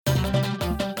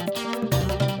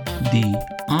the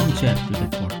Armchair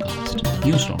Cricket Podcast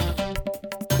News Roundup.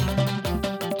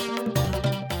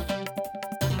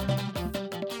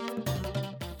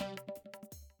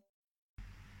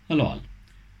 Hello all.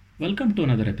 Welcome to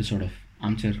another episode of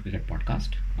Armchair Cricket Podcast,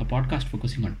 a podcast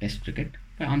focusing on Test cricket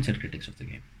by armchair critics of the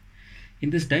game. In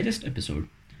this digest episode,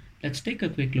 let's take a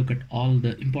quick look at all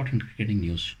the important cricketing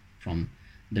news from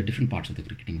the different parts of the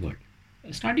cricketing world.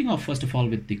 Starting off first of all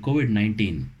with the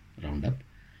COVID-19 roundup.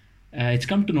 It's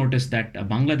come to notice that a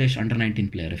Bangladesh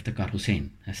under-19 player, Iftikhar Hussain,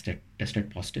 has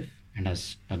tested positive and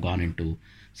has gone into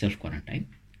self-quarantine.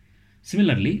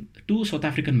 Similarly, two South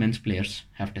African men's players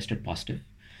have tested positive.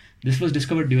 This was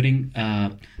discovered during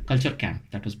a culture camp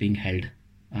that was being held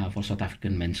for South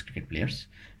African men's cricket players,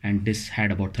 and this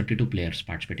had about 32 players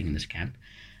participating in this camp.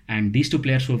 And these two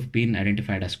players who have been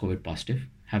identified as COVID positive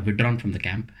have withdrawn from the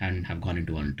camp and have gone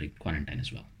into voluntary quarantine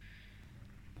as well.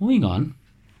 Moving on,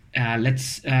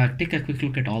 let's take a quick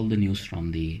look at all the news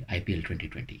from the IPL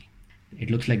 2020. It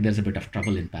looks like there's a bit of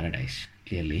trouble in paradise,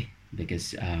 clearly,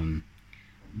 because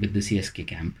with the CSK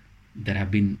camp, there have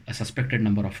been a suspected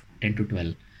number of 10 to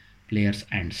 12 players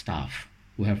and staff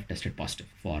who have tested positive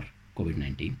for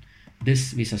COVID-19.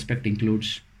 This, we suspect,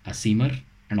 includes a seamer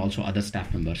and also other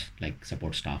staff members like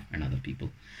support staff and other people.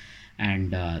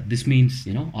 And this means,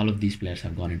 all of these players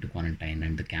have gone into quarantine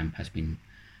and the camp has been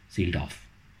sealed off.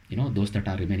 Those that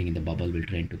are remaining in the bubble will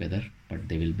train together, but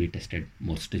they will be tested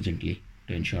more stringently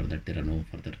to ensure that there are no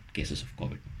further cases of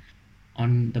COVID.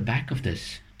 On the back of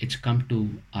this, it's come to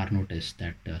our notice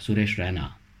that Suresh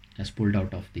Raina has pulled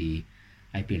out of the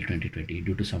IPL 2020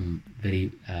 due to some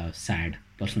very sad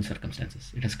personal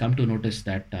circumstances. It has come to notice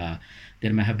that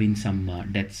there may have been some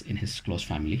deaths in his close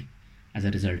family. As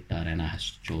a result, Raina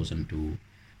has chosen to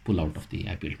pull out of the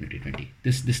IPL 2020.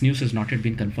 This news has not yet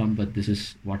been confirmed, but this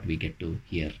is what we get to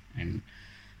hear, and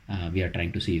we are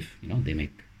trying to see if they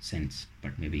make sense.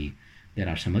 But maybe there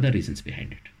are some other reasons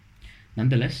behind it.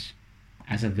 Nonetheless,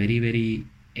 as a very, very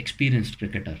experienced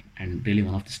cricketer and really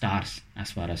one of the stars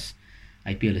as far as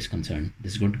IPL is concerned,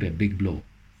 this is going to be a big blow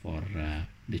for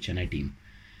the Chennai team,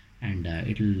 and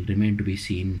it will remain to be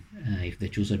seen if they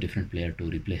choose a different player to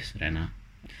replace Raina.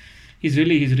 He's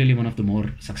really one of the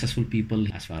more successful people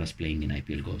as far as playing in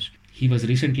IPL goes. He was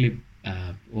recently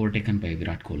overtaken by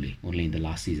Virat Kohli only in the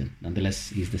last season. Nonetheless,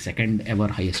 he's the second ever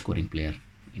highest scoring player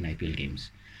in IPL games,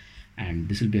 and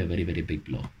this will be a very, very big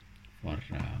blow for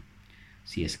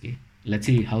CSK. Let's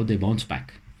see how they bounce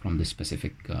back from this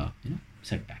specific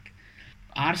setback.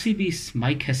 RCB's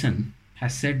Mike Hesson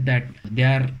has said that they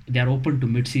are open to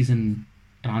mid-season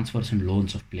transfers and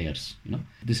loans of players.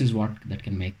 This is what that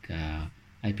can make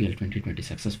IPL 2020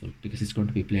 successful, because it's going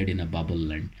to be played in a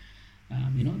bubble, and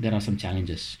there are some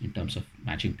challenges in terms of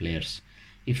matching players.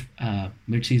 If a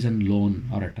mid-season loan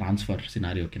or a transfer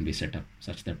scenario can be set up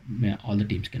such that all the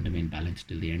teams can remain balanced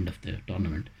till the end of the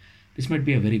tournament, this might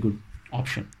be a very good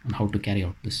option on how to carry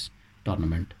out this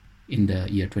tournament in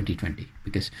the year 2020,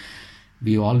 because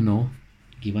we all know,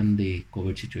 given the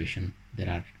COVID situation, there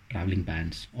are traveling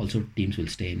bans. Also, teams will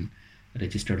stay in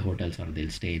registered hotels, or they'll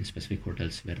stay in specific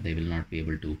hotels where they will not be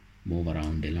able to move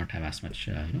around. They'll not have as much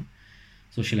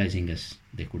socializing as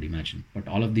they could imagine. But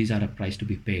all of these are a price to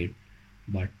be paid.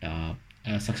 But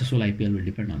a successful IPL will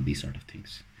depend on these sort of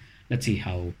things. Let's see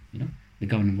how the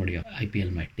governing body of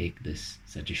IPL might take this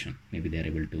suggestion. Maybe they're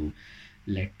able to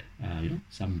let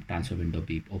some transfer window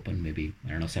be open, maybe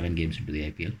 7 games into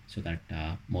the IPL, so that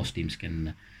most teams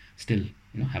can still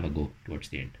have a go towards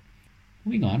the end.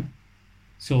 Moving on,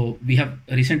 so we have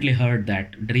recently heard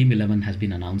that Dream 11 has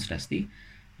been announced as the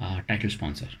title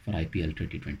sponsor for IPL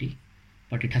 2020,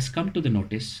 but it has come to the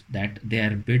notice that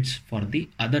their bids for the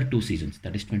other 2 seasons,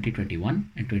 that is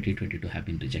 2021 and 2022, have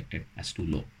been rejected as too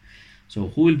low. So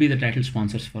who will be the title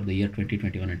sponsors for the year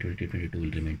 2021 and 2022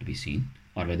 will remain to be seen,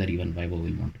 or whether even Vivo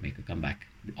will want to make a comeback.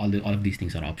 All of these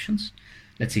things are options.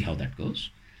 Let's see how that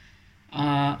goes.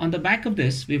 On the back of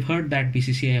this, we've heard that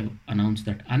BCCI have announced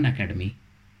that Unacademy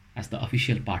as the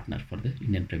official partner for the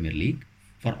Indian Premier League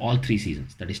for all 3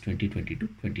 seasons, that is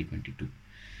 2020-2022.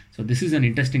 So this is an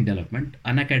interesting development.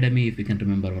 Unacademy, if we can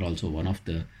remember, were also one of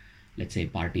the, let's say,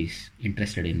 parties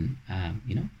interested in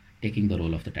taking the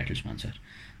role of the title sponsor.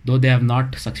 Though they have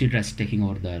not succeeded as taking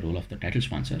over the role of the title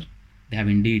sponsor, they have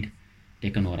indeed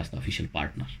taken over as the official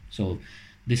partner. So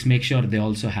this makes sure they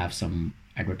also have some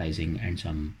advertising and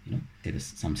some,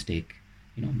 some stake,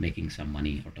 making some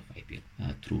money out of IPL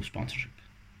through sponsorship.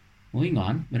 Moving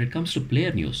on, when it comes to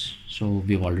player news, so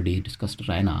we've already discussed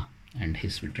Raina and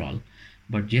his withdrawal,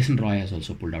 but Jason Roy has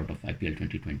also pulled out of IPL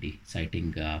 2020,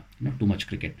 citing too much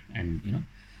cricket and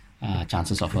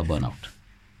chances of a burnout.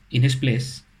 In his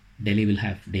place, Delhi will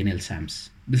have Daniel Sams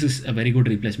this is a very good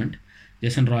replacement.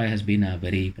 Jason Roy has been a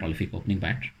very prolific opening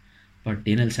batter, but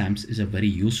Daniel Sams is a very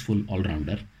useful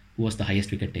all-rounder who was the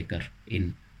highest wicket taker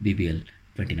in BBL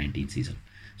 2019 season.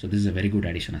 So this is a very good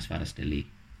addition as far as Delhi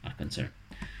are concerned.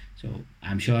 So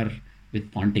I'm sure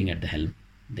with Ponting at the helm,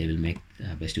 they will make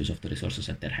the best use of the resources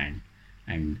at their hand,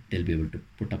 and they'll be able to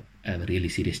put up a really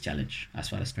serious challenge as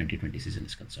far as 2020 season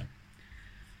is concerned.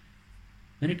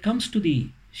 When it comes to the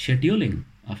scheduling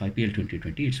of IPL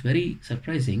 2020, it's very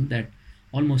surprising that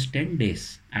almost 10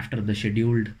 days after the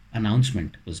scheduled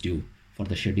announcement was due for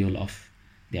the schedule of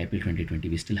the IPL 2020,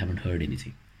 we still haven't heard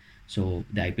anything. So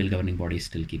the IPL governing body is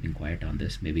still keeping quiet on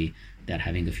this. Maybe they're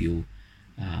having a few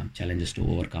challenges to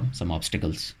overcome, some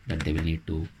obstacles that they will need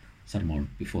to surmount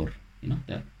before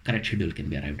the correct schedule can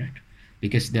be arrived at.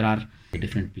 Because there are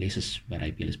different places where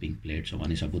IPL is being played. So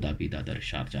one is Abu Dhabi, the other is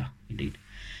Sharjah, indeed.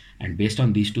 And based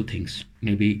on these two things,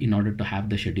 maybe in order to have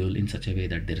the schedule in such a way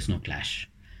that there is no clash,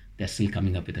 they're still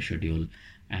coming up with a schedule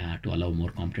to allow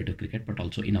more competitive cricket, but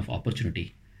also enough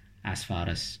opportunity as far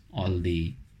as all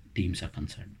the teams are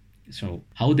concerned. So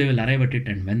how they will arrive at it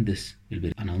and when this will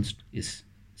be announced is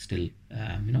still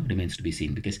remains to be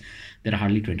seen, because there are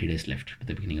hardly 20 days left to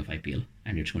the beginning of IPL,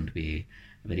 and it's going to be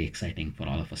very exciting for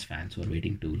all of us fans who are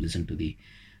waiting to listen to the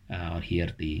or hear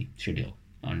the schedule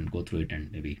and go through it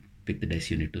and maybe pick the days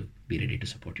you need to be ready to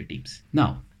support your teams.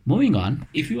 Now, moving on,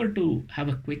 if you were to have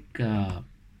a quick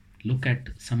look at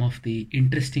some of the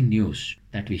interesting news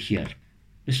that we hear,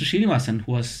 Mr. Srinivasan,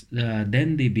 who was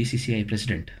then the BCCI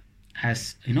president,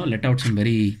 has let out some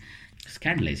very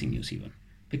scandalizing news even,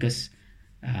 because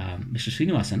Mr.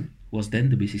 Srinivasan, who was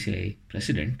then the BCCI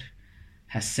president,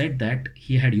 has said that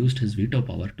he had used his veto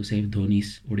power to save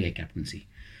Dhoni's ODI captaincy.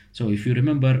 So if you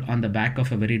remember, on the back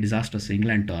of a very disastrous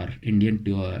England tour, Indian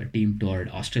team toured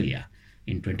Australia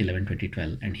in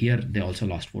 2011-2012, and here they also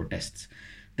lost 4 tests.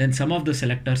 Then some of the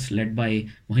selectors, led by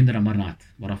Mohinder Amarnath,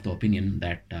 were of the opinion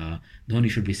that Dhoni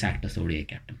should be sacked as the ODI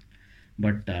captain.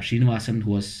 But Srinivasan,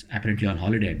 who was apparently on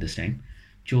holiday at this time,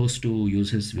 chose to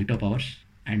use his veto powers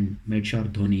and made sure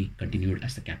Dhoni continued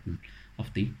as the captain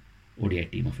of the ODI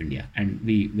team of India. And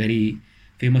we very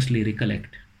famously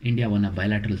recollect India won a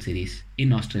bilateral series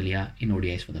in Australia in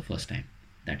ODIs for the first time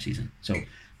that season. So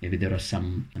maybe there was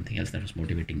something else that was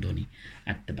motivating Dhoni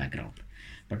at the background.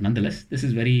 But nonetheless, this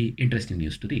is very interesting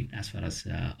news to read as far as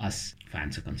us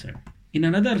fans are concerned. In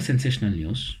another sensational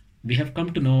news, we have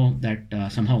come to know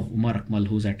that somehow Umar Akmal,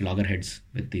 who's at loggerheads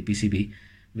with the PCB,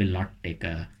 will not take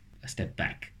a step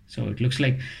back. So it looks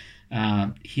like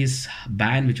his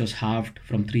ban, which was halved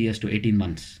from 3 years to 18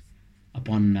 months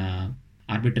upon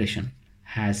arbitration,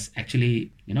 has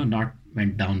actually not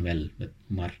went down well with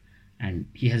Umar, and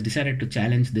he has decided to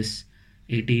challenge this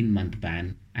 18-month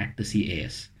ban at the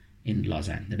CAS in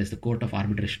Lausanne, that is the Court of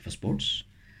Arbitration for Sports.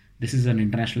 This is an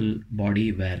international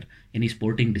body where any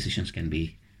sporting decisions can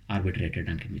be arbitrated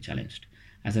and can be challenged.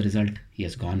 As a result, he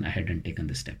has gone ahead and taken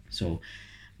this step. So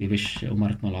we wish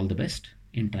Umar Akmal all the best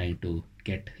in trying to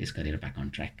get his career back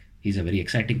on track. He's a very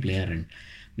exciting player, and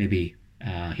maybe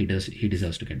he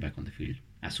deserves to get back on the field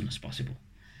as soon as possible.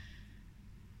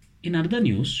 In other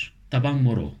news, Tabang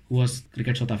Moro, who was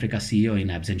Cricket South Africa CEO in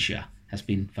absentia, has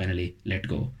been finally let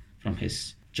go from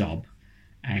his job.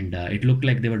 And it looked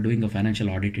like they were doing a financial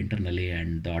audit internally,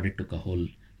 and the audit took a whole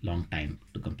long time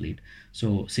to complete.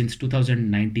 So since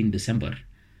 2019 December,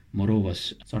 Moro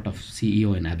was sort of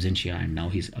CEO in absentia, and now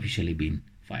he's officially been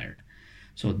fired.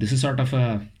 So this is sort of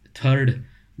a third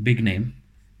big name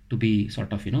to be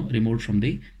sort of removed from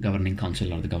the governing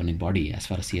council or the governing body as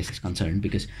far as CS is concerned,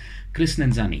 because Chris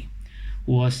Nenzani,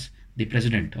 who was the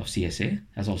president of CSA,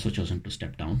 has also chosen to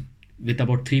step down. With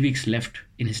about 3 weeks left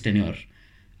in his tenure,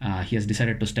 he has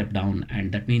decided to step down,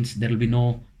 and that means there will be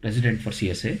no president for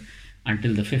CSA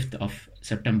until the 5th of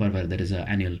September, where there is an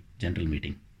annual general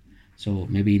meeting. So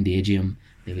maybe in the AGM,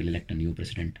 they will elect a new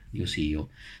president, new CEO.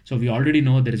 So we already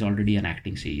know there is already an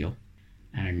acting CEO,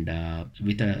 and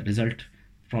with a result,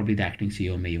 probably the acting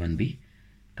CEO may even be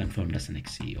confirmed as the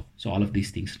next CEO. So all of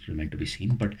these things remain to be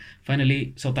seen. But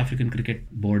finally, South African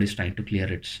Cricket Board is trying to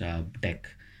clear its deck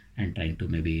and trying to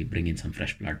maybe bring in some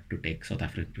fresh blood to take South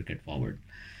African cricket forward.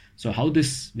 So how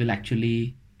this will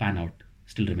actually pan out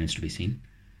still remains to be seen.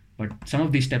 But some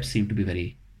of these steps seem to be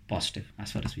very positive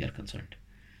as far as we are concerned.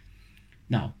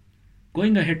 Now,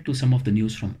 going ahead to some of the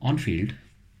news from on-field,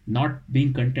 not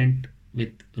being content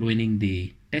with ruining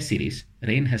the Test series,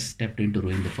 rain has stepped in to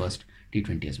ruin the first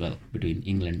T20 as well between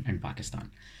England and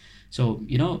Pakistan. So,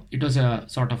 it was a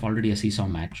sort of already a seesaw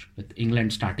match with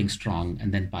England starting strong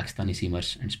and then Pakistani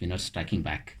seamers and spinners striking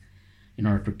back in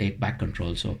order to take back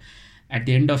control. So, At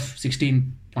the end of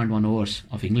 16.1 overs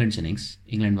of England's innings,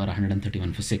 England were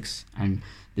 131 for 6, and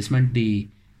this meant the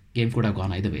game could have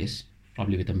gone either ways,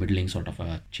 probably with a middling sort of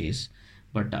a chase.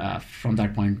 But from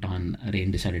that point on,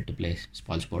 rain decided to play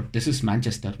spoilsport. This is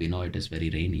Manchester. We know it is very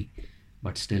rainy,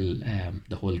 but still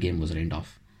the whole game was rained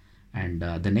off. And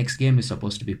the next game is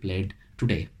supposed to be played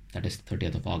today, that is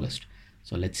 30th of August.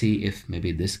 So let's see if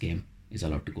maybe this game is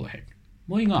allowed to go ahead.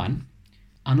 Moving on,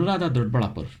 Anuradha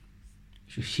Dodbalapur.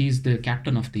 She's the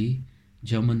captain of the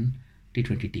German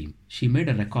T20 team. She made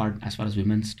a record as far as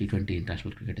women's T20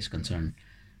 international cricket is concerned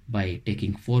by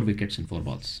taking 4 wickets in 4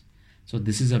 balls. So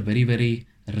this is a very, very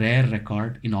rare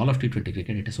record in all of T20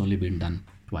 cricket. It has only been done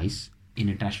twice in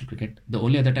international cricket. The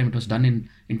only other time it was done in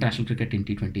international cricket in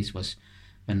T20s was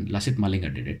when Lasith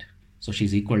Malinga did it. So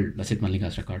she's equaled Lasith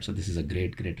Malinga's record. So this is a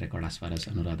great, great record as far as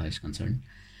Anuradha is concerned.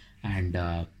 And,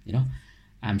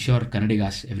 I'm sure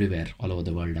Kannadigas everywhere, all over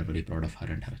the world, are very proud of her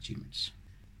and her achievements.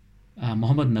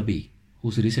 Mohammad Nabi,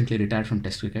 who's recently retired from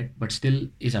Test cricket, but still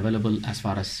is available as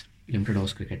far as limited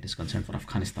overs cricket is concerned for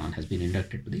Afghanistan, has been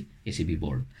inducted to the ACB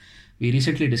board. We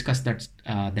recently discussed that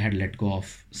they had let go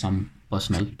of some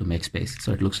personnel to make space.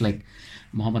 So it looks like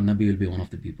Mohammad Nabi will be one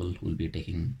of the people who will be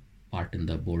taking part in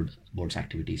the board's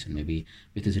activities, and maybe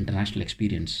with his international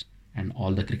experience and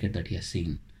all the cricket that he has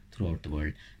seen throughout the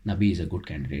world, Nabi is a good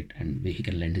candidate, and he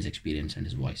can lend his experience and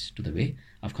his voice to the way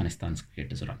Afghanistan's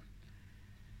cricket is run.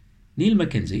 Neil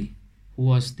McKenzie, who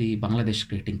was the Bangladesh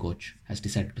cricketing coach, has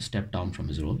decided to step down from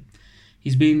his role.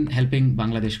 He's been helping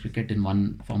Bangladesh cricket in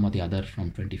one form or the other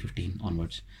from 2015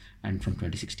 onwards, and from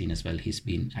 2016 as well. He's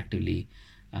been actively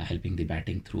helping the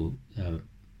batting through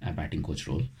a batting coach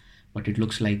role. But it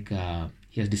looks like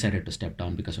he has decided to step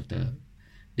down because of the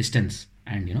distance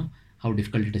and how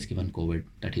difficult it is given COVID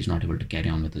that he's not able to carry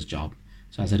on with his job.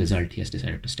 So as a result, he has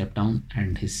decided to step down,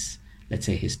 and his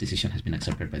decision has been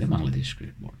accepted by the Bangladesh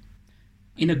Cricket Board.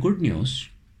 In a good news,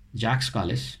 Jack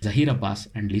Scalise, Zahir Abbas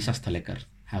and Lisa Sthalekar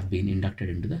have been inducted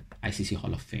into the ICC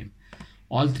Hall of Fame.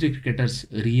 All 3 cricketers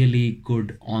really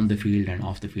good on the field and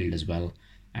off the field as well,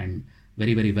 and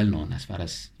very, very well known as far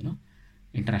as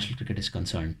international cricket is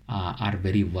concerned, are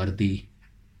very worthy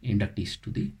inductees to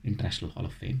the International Hall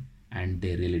of Fame, and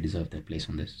they really deserve their place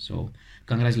on this. So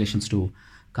congratulations to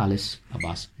Scalise,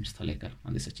 Abbas and Sthalekar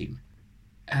on this achievement.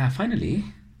 Finally,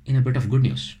 in a bit of good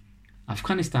news,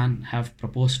 Afghanistan have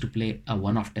proposed to play a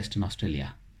one-off test in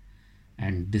Australia,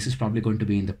 and this is probably going to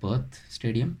be in the Perth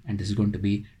Stadium, and this is going to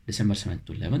be December 7th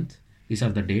to 11th. These are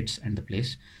the dates and the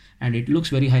place, and it looks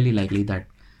very highly likely that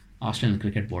Australian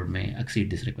Cricket Board may accede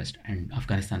this request, and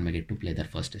Afghanistan may get to play their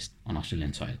first test on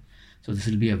Australian soil. So this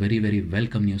will be a very, very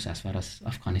welcome news as far as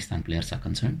Afghanistan players are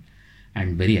concerned,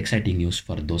 and very exciting news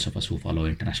for those of us who follow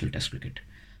international test cricket.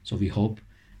 So we hope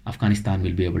Afghanistan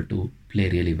will be able to play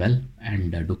really well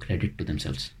and do credit to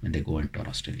themselves when they go into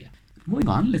Australia. Moving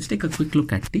on, let's take a quick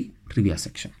look at the trivia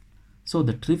section. So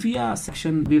the trivia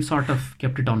section, we've sort of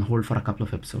kept it on hold for a couple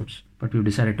of episodes, but we've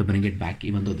decided to bring it back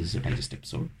even though this is a digest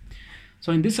episode.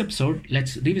 So in this episode,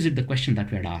 let's revisit the question that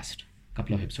we had asked a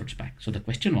couple of episodes back. So the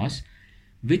question was,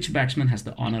 which batsman has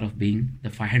the honor of being the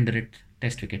 500th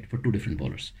test wicket for 2 different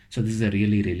bowlers? So this is a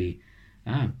really, really,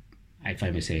 if I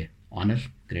may say,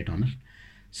 great honor.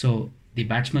 So the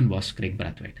batsman was Craig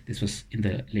Brathwaite. This was in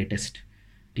the latest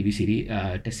TV series,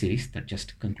 test series that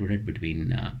just concluded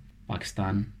between West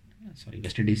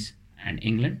Indies and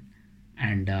England.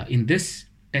 And in this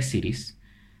test series,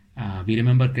 we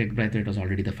remember Craig Brathwaite was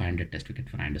already the 500th test wicket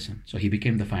for Anderson. So he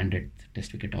became the 500th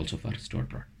test wicket also for Stuart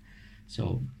Broad.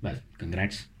 So, well,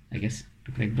 congrats, I guess,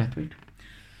 to Craig Brathwaite.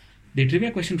 The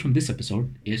trivia question from this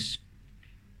episode is,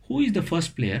 who is the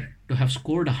first player to have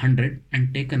scored 100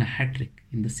 and taken a hat-trick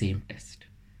in the same test?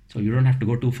 So you don't have to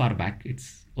go too far back.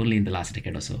 It's only in the last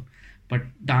decade or so. But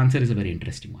the answer is a very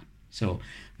interesting one. So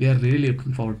we are really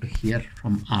looking forward to hear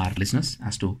from our listeners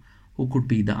as to who could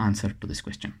be the answer to this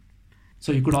question.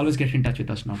 So you could always get in touch with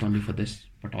us, not only for this,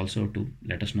 but also to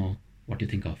let us know what you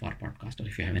think of our podcast, or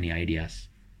if you have any ideas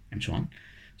and so on.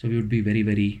 So we would be very,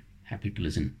 very happy to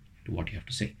listen to what you have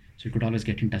to say. So you could always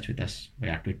get in touch with us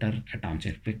via Twitter at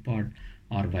armchaircrickpod,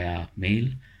 or via mail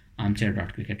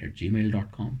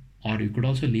armchair.cricket@gmail.com, or you could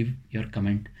also leave your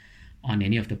comment on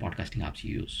any of the podcasting apps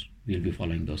you use. We'll be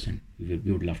following those, and we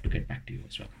would love to get back to you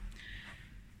as well.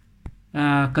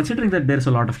 Considering that there's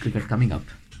a lot of cricket coming up,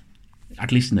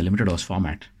 at least in the limited overs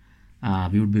format,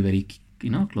 we would be very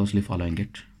closely following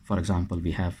it. For example,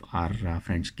 we have our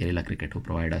friends Guerrilla Cricket, who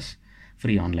provide us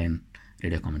free online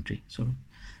radio commentary. So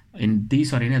in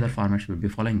these or any other formats, we'll be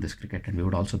following this cricket, and we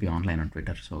would also be online on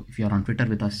Twitter. So if you're on Twitter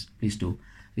with us, please do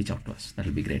reach out to us.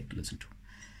 That'll be great to listen to.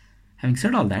 Having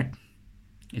said all that,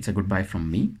 it's a goodbye from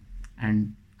me,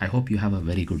 And I hope you have a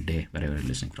very good day wherever you're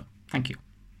listening from. Thank you.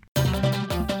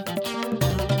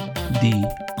 The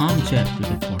Armchair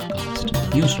Cricket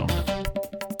Podcast News Roundup.